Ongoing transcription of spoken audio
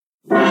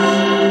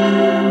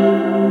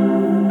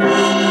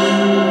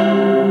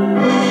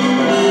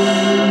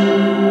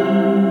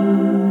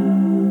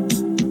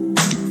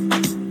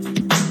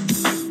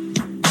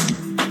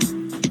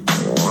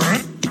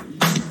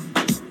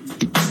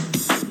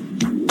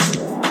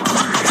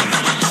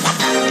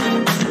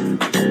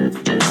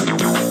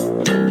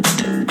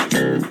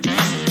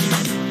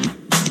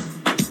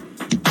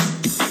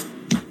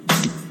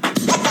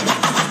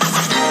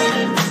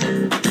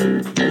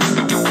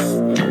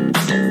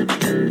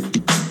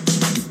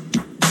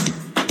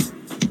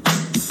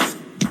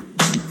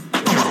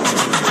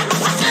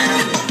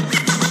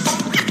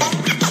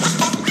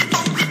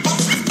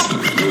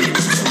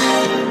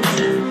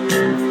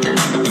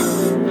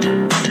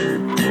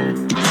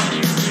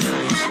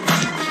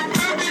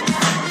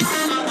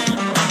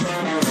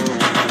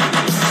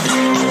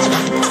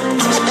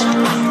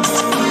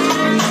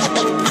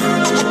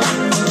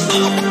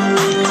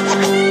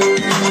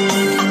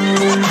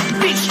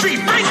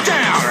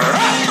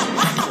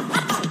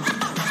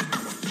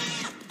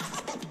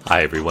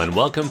Hi everyone,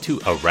 welcome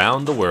to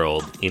Around the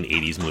World in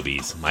 80s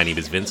Movies. My name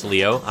is Vince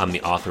Leo. I'm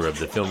the author of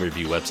the film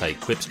review website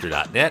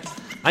Quipster.net.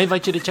 I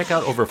invite you to check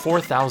out over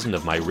 4,000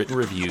 of my written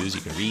reviews.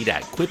 You can read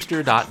at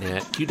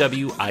Quipster.net,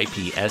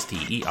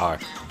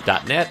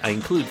 QWIPSTER.net. I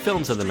include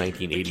films of the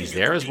 1980s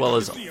there, as well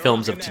as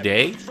films of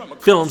today,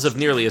 films of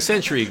nearly a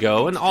century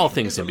ago, and all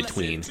things in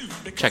between.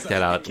 Check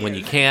that out when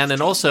you can.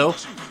 And also,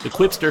 the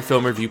Quipster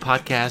Film Review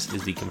Podcast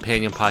is the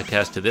companion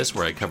podcast to this,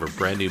 where I cover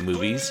brand new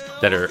movies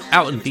that are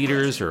out in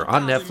theaters or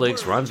on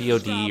Netflix or on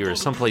VOD or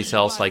someplace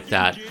else like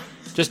that.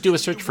 Just do a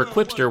search for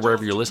Quipster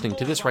wherever you're listening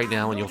to this right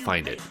now and you'll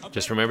find it.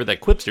 Just remember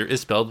that Quipster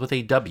is spelled with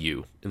a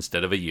W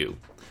instead of a U.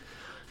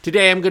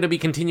 Today I'm going to be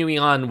continuing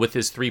on with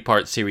this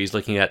three-part series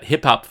looking at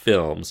hip-hop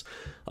films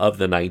of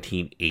the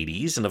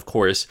 1980s. And of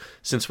course,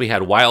 since we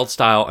had Wild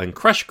Style and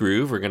Krush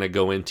Groove, we're going to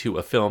go into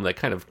a film that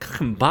kind of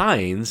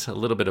combines a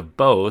little bit of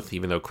both,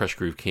 even though Krush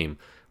Groove came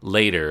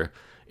later.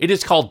 It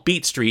is called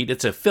Beat Street.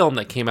 It's a film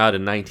that came out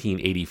in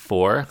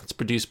 1984. It's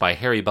produced by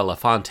Harry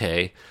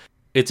Belafonte.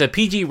 It's a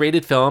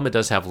PG-rated film. It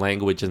does have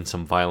language and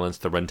some violence.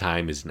 The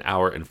runtime is an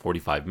hour and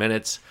 45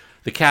 minutes.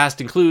 The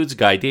cast includes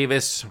Guy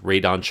Davis, Ray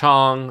Don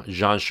Chong,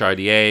 Jean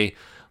Chartier,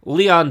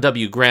 Leon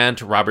W.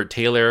 Grant, Robert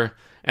Taylor,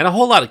 and a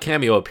whole lot of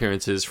cameo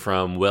appearances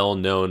from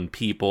well-known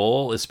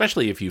people,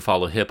 especially if you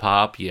follow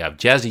hip-hop. You have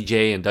Jazzy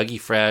J and Dougie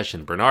Fresh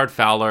and Bernard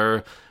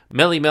Fowler,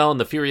 Melly Mel and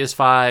the Furious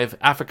Five,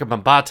 Afrika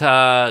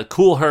Bambaataa,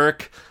 Kool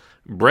Herc,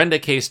 Brenda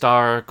K.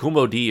 Starr,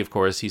 Kumo D, of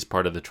course, he's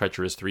part of the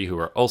Treacherous Three who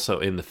are also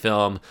in the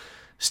film.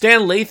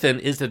 Stan Lathan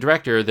is the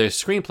director. The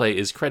screenplay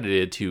is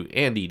credited to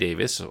Andy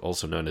Davis,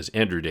 also known as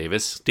Andrew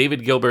Davis,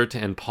 David Gilbert,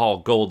 and Paul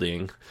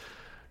Golding.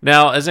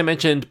 Now, as I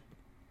mentioned,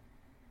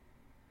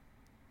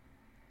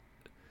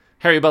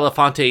 Harry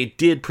Belafonte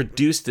did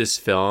produce this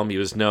film. He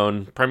was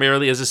known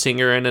primarily as a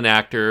singer and an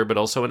actor, but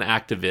also an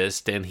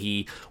activist, and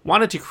he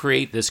wanted to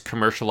create this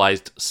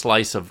commercialized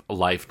slice of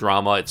life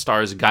drama. It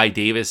stars Guy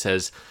Davis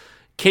as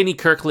Kenny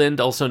Kirkland,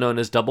 also known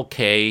as Double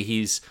K.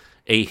 He's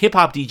a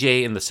hip-hop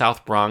DJ in the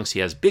South Bronx. He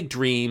has big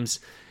dreams.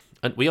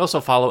 And we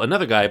also follow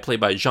another guy played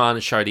by Jean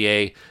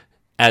Chartier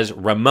as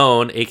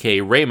Ramon,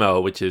 a.k.a. Ramo,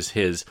 which is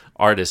his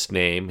artist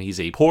name. He's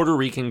a Puerto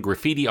Rican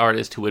graffiti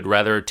artist who would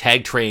rather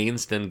tag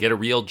trains than get a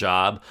real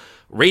job.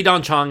 Ray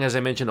Don Chong, as I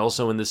mentioned,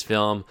 also in this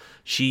film.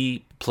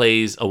 She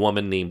plays a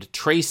woman named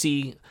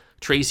Tracy.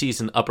 Tracy's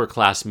an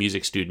upper-class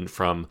music student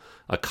from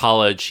a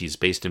college. She's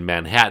based in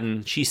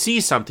Manhattan. She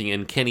sees something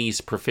in Kenny's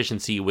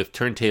proficiency with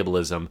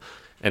turntablism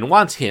and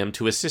wants him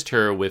to assist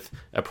her with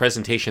a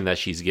presentation that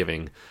she's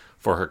giving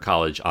for her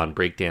college on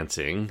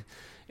breakdancing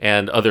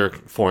and other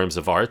forms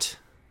of art.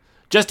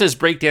 Just as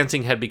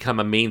breakdancing had become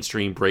a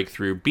mainstream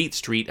breakthrough, Beat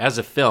Street as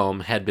a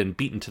film had been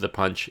beaten to the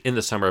punch in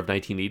the summer of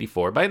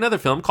 1984 by another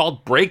film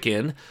called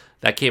Breakin'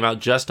 that came out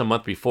just a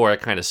month before.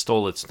 It kind of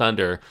stole its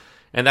thunder.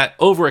 And that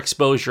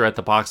overexposure at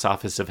the box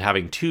office of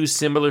having two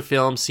similar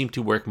films seemed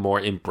to work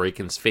more in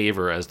Breakin's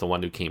favor as the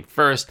one who came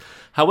first.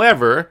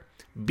 However,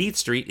 Beat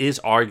Street is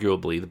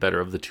arguably the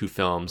better of the two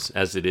films,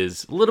 as it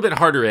is a little bit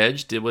harder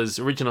edged. It was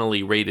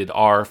originally rated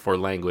R for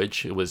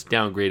language. It was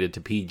downgraded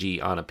to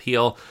PG on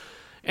appeal,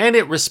 and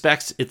it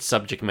respects its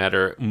subject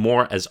matter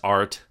more as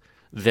art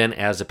than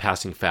as a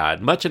passing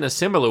fad, much in a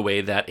similar way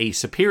that a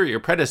superior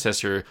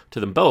predecessor to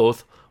them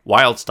both,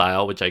 Wild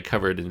Style, which I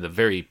covered in the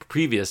very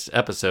previous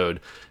episode,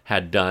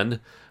 had done.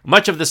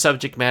 Much of the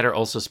subject matter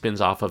also spins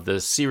off of the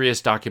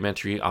serious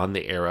documentary on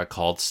the era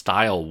called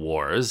Style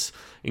Wars,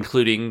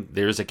 including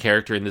there's a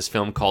character in this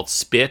film called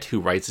Spit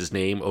who writes his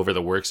name over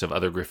the works of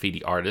other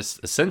graffiti artists,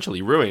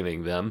 essentially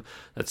ruining them.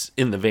 That's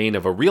in the vein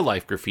of a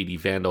real-life graffiti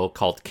vandal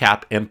called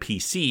Cap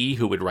MPC,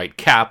 who would write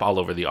cap all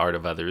over the art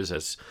of others,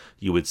 as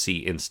you would see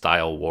in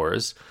Style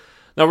Wars.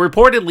 Now,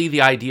 reportedly, the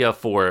idea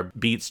for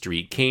Beat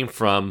Street came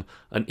from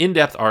an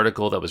in-depth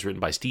article that was written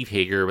by Steve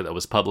Hager that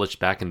was published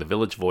back in the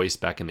Village Voice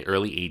back in the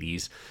early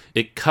 80s.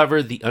 It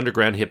covered the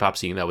underground hip-hop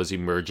scene that was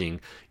emerging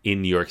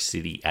in New York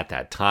City at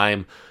that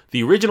time.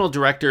 The original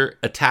director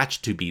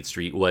attached to Beat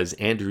Street was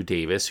Andrew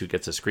Davis, who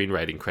gets a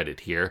screenwriting credit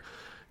here.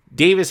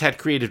 Davis had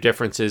creative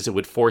differences that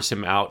would force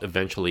him out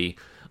eventually,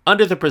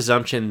 under the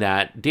presumption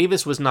that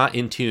Davis was not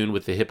in tune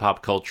with the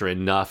hip-hop culture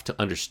enough to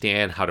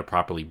understand how to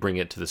properly bring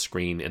it to the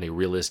screen in a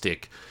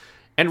realistic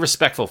and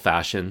respectful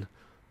fashion.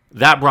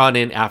 That brought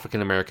in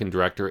African-American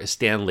director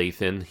Stan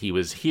Lathan. He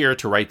was here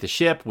to right the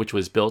ship, which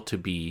was built to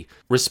be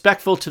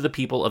respectful to the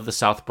people of the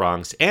South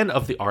Bronx and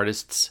of the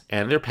artists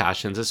and their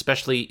passions,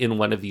 especially in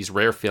one of these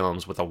rare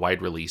films with a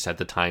wide release at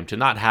the time, to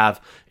not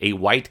have a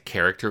white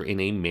character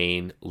in a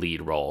main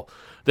lead role.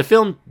 The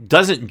film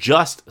doesn't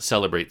just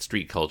celebrate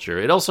street culture,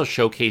 it also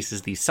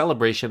showcases the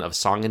celebration of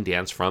song and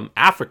dance from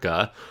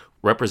Africa,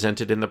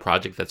 represented in the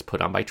project that's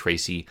put on by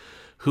Tracy,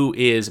 who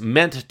is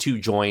meant to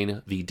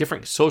join the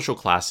different social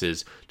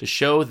classes to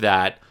show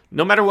that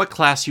no matter what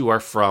class you are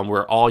from,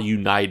 we're all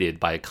united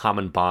by a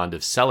common bond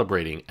of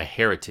celebrating a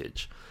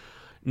heritage.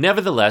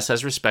 Nevertheless,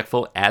 as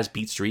respectful as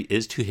Beat Street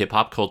is to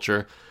hip-hop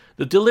culture,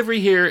 the delivery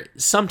here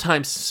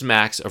sometimes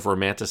smacks of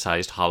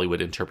romanticized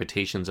Hollywood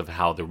interpretations of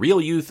how the real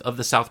youth of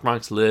the South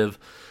Bronx live,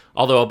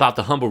 Although about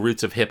the humble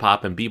roots of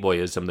hip-hop and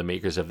b-boyism, the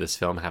makers of this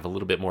film have a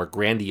little bit more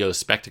grandiose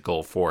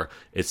spectacle for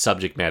its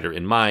subject matter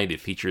in mind.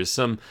 It features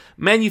some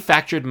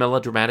manufactured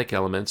melodramatic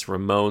elements,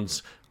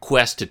 Ramon's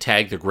quest to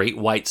tag the great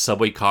white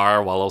subway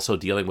car while also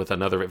dealing with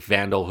another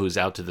vandal who's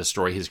out to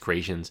destroy his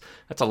creations.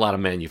 That's a lot of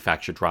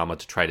manufactured drama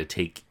to try to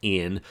take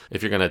in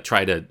if you're going to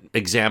try to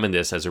examine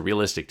this as a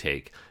realistic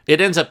take. It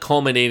ends up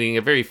culminating in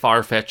a very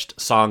far-fetched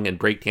song and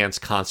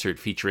breakdance concert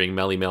featuring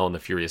Melly Mel and the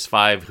Furious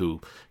Five,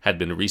 who had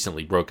been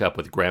recently broke up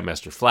with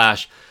Grandmaster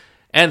Flash,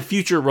 and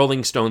future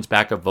Rolling Stones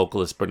backup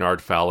vocalist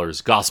Bernard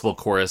Fowler's gospel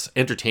chorus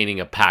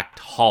entertaining a packed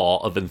hall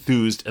of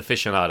enthused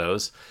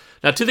aficionados.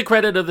 Now, to the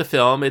credit of the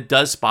film, it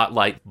does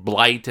spotlight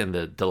blight and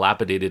the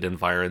dilapidated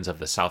environs of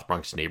the South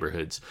Bronx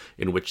neighborhoods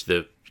in which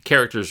the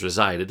characters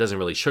reside. It doesn't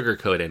really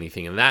sugarcoat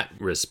anything in that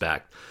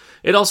respect.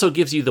 It also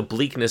gives you the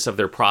bleakness of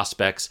their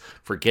prospects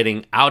for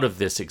getting out of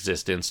this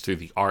existence through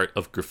the art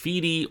of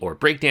graffiti or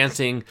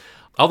breakdancing.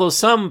 Although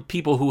some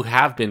people who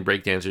have been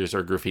breakdancers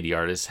or graffiti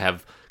artists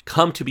have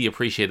come to be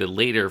appreciated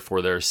later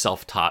for their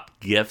self-taught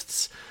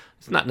gifts.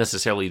 It's not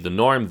necessarily the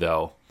norm,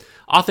 though.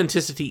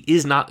 Authenticity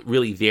is not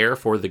really there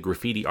for the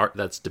graffiti art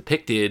that's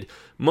depicted.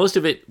 Most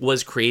of it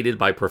was created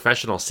by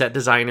professional set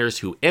designers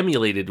who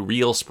emulated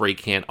real spray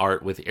can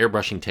art with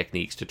airbrushing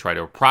techniques to try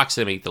to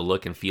approximate the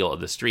look and feel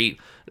of the street.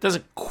 It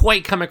doesn't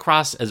quite come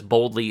across as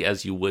boldly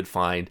as you would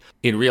find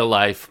in real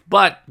life,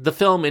 but the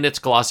film, in its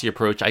glossy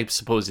approach, I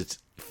suppose it's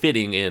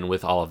fitting in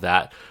with all of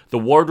that. The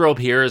wardrobe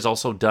here is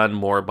also done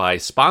more by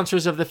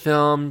sponsors of the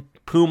film.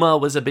 Puma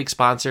was a big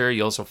sponsor.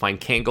 You also find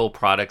Kangol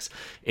products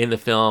in the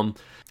film.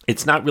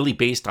 It's not really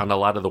based on a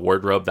lot of the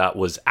wardrobe that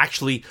was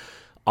actually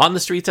on the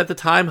streets at the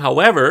time.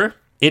 However,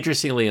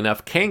 interestingly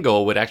enough,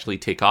 Kangol would actually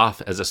take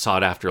off as a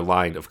sought-after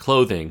line of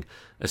clothing,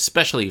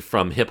 especially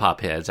from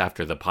hip-hop heads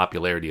after the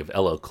popularity of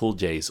LL Cool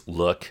J's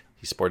look.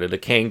 He sported a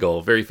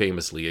Kangol very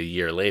famously a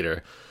year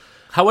later.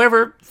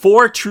 However,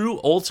 for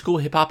true old-school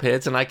hip-hop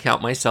heads, and I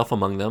count myself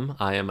among them,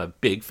 I am a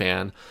big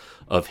fan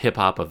of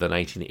hip-hop of the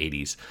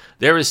 1980s.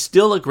 There is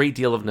still a great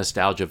deal of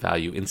nostalgia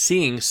value in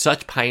seeing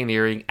such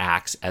pioneering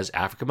acts as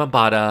Afrika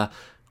Bambaataa,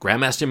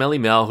 Grandmaster Melly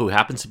Mel, who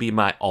happens to be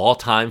my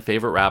all-time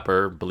favorite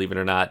rapper, believe it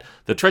or not,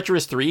 The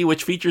Treacherous Three,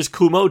 which features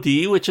Kumo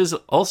D, which is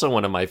also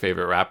one of my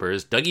favorite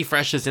rappers, Dougie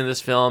Fresh is in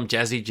this film,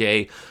 Jazzy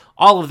J,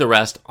 all of the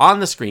rest on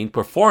the screen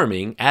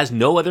performing as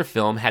no other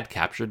film had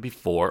captured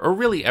before, or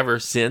really ever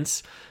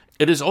since.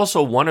 It is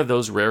also one of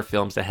those rare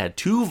films that had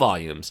 2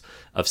 volumes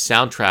of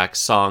soundtrack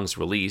songs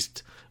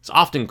released. It's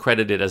often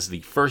credited as the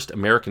first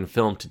American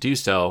film to do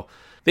so.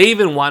 They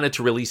even wanted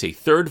to release a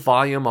 3rd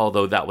volume,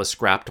 although that was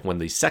scrapped when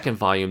the 2nd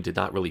volume did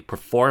not really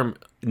perform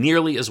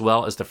nearly as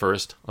well as the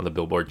first on the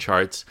Billboard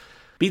charts.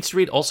 Beat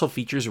Street also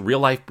features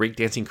real-life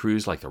breakdancing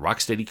crews like the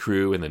Rocksteady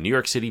Crew and the New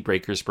York City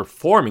Breakers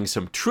performing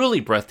some truly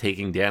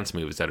breathtaking dance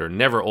moves that are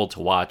never old to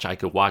watch. I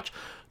could watch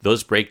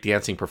those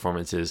breakdancing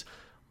performances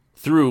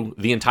through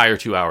the entire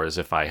 2 hours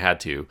if I had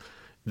to.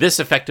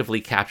 This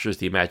effectively captures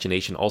the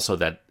imagination also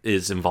that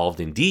is involved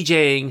in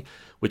DJing,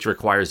 which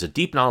requires a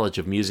deep knowledge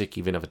of music,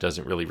 even if it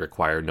doesn't really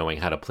require knowing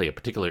how to play a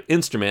particular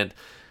instrument.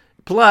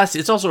 Plus,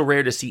 it's also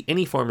rare to see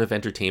any form of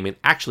entertainment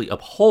actually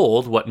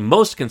uphold what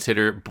most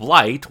consider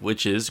blight,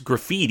 which is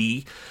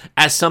graffiti,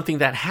 as something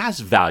that has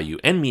value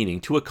and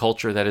meaning to a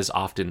culture that is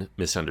often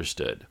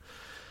misunderstood.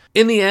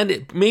 In the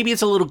end, maybe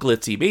it's a little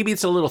glitzy, maybe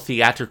it's a little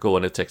theatrical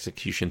in its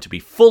execution to be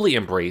fully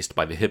embraced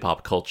by the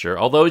hip-hop culture,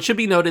 although it should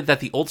be noted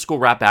that the old-school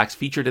rap acts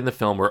featured in the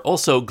film were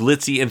also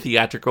glitzy and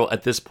theatrical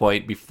at this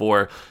point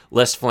before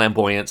less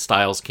flamboyant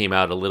styles came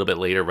out a little bit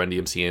later. Run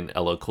DMC and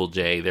LL Cool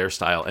J, their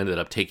style ended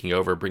up taking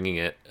over, bringing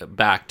it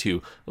back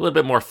to a little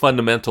bit more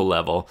fundamental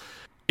level.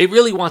 It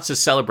really wants to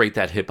celebrate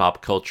that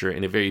hip-hop culture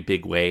in a very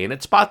big way, and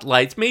it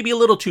spotlights maybe a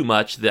little too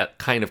much that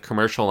kind of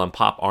commercial and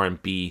pop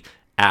R&B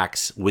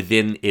acts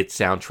within its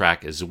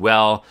soundtrack as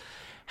well.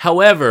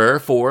 However,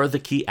 for the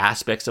key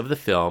aspects of the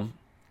film,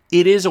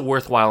 it is a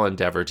worthwhile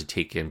endeavor to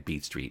take in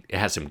Beat Street. It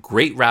has some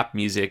great rap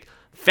music,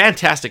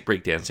 fantastic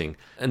breakdancing,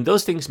 and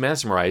those things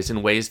mesmerize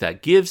in ways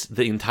that gives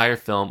the entire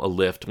film a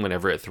lift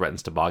whenever it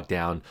threatens to bog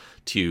down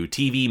to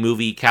TV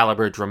movie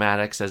caliber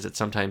dramatics, as it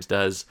sometimes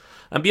does.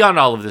 And beyond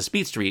all of this,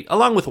 Beat Street,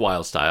 along with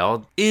Wild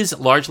Style, is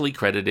largely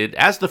credited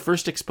as the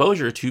first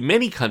exposure to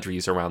many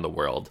countries around the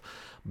world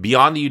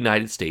beyond the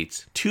United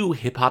States to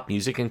hip-hop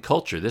music and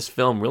culture. This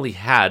film really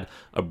had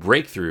a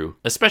breakthrough,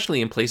 especially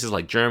in places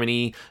like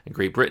Germany and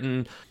Great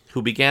Britain,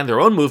 who began their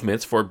own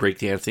movements for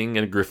breakdancing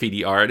and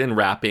graffiti art and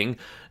rapping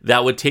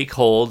that would take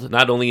hold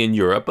not only in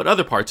Europe, but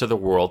other parts of the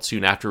world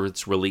soon after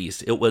its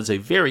release. It was a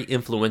very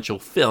influential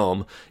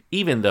film,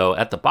 even though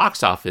at the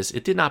box office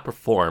it did not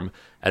perform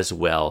as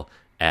well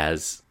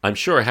as I'm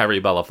sure Harry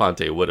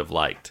Belafonte would have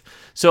liked.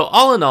 So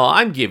all in all,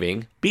 I'm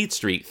giving Beat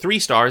Street 3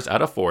 stars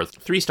out of 4.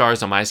 3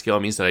 stars on my scale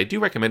means that I do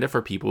recommend it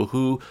for people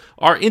who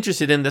are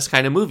interested in this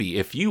kind of movie.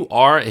 If you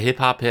are a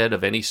hip-hop head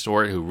of any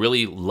sort who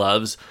really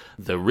loves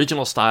the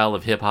original style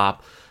of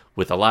hip-hop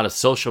with a lot of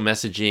social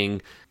messaging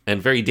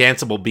and very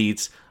danceable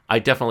beats, I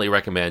definitely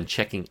recommend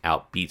checking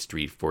out Beat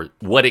Street for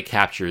what it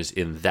captures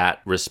in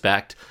that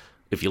respect.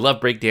 if you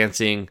love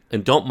breakdancing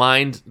and don't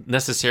mind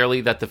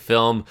necessarily that the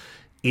film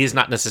is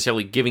not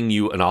necessarily giving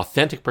you an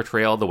authentic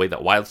portrayal the way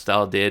that Wild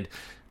Style did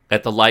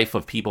at the life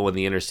of people in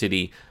the inner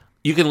city,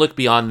 you can look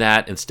beyond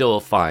that and still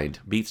find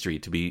Beat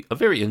Street to be a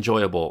very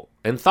enjoyable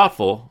and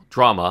thoughtful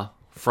drama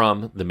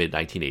from the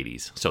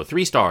mid-1980s. So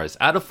 3 stars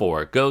out of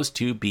 4 goes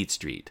to Beat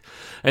Street.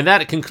 And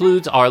that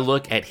concludes our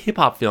look at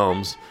hip-hop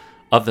films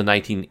of the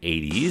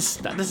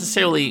 1980s. Not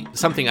necessarily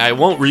something I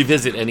won't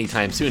revisit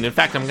anytime soon. In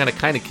fact, I'm going to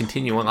kind of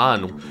continue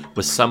on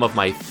with some of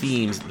my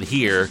themes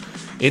here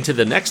into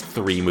the next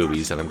 3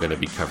 movies that I'm going to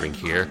be covering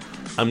here.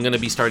 I'm going to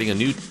be starting a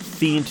new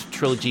themed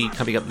trilogy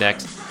coming up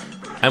next.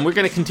 And we're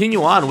going to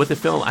continue on with the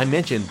film I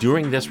mentioned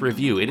during this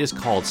review. It is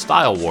called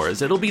Style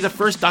Wars. It'll be the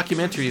first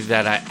documentary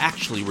that I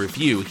actually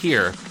review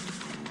here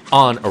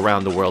on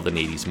Around the World in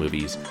 80s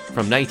Movies.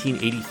 From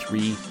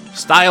 1983,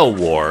 Style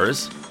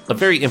Wars, a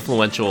very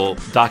influential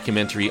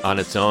documentary on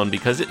its own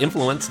because it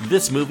influenced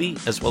this movie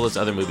as well as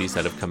other movies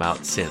that have come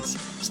out since.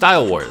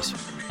 Style Wars,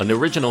 an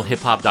original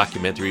hip-hop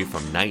documentary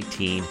from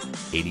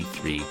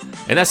 1983.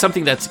 And that's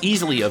something that's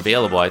easily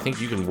available. I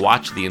think you can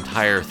watch the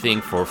entire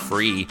thing for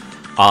free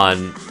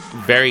on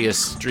various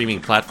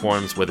streaming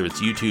platforms, whether it's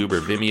YouTube or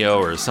Vimeo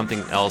or something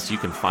else. You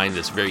can find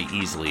this very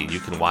easily. You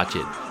can watch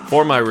it.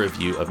 For my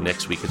review of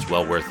next week, it's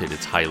well worth it.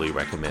 It's highly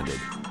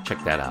recommended.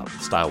 Check that out,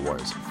 Style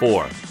Wars.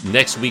 For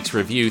next week's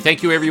review,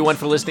 thank you everyone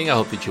for listening. I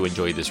hope that you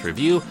enjoyed this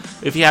review.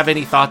 If you have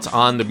any thoughts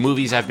on the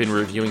movies I've been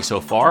reviewing so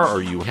far,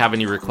 or you have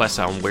any requests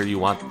on where you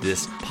want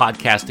this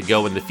podcast to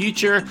go in the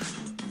future,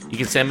 you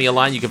can send me a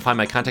line. You can find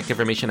my contact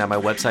information at my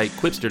website.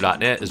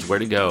 Quipster.net is where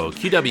to go.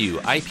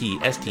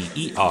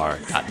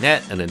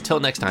 QWIPSTER.net. And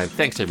until next time,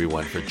 thanks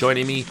everyone for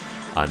joining me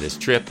on this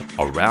trip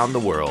around the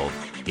world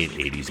in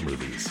 80s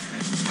movies.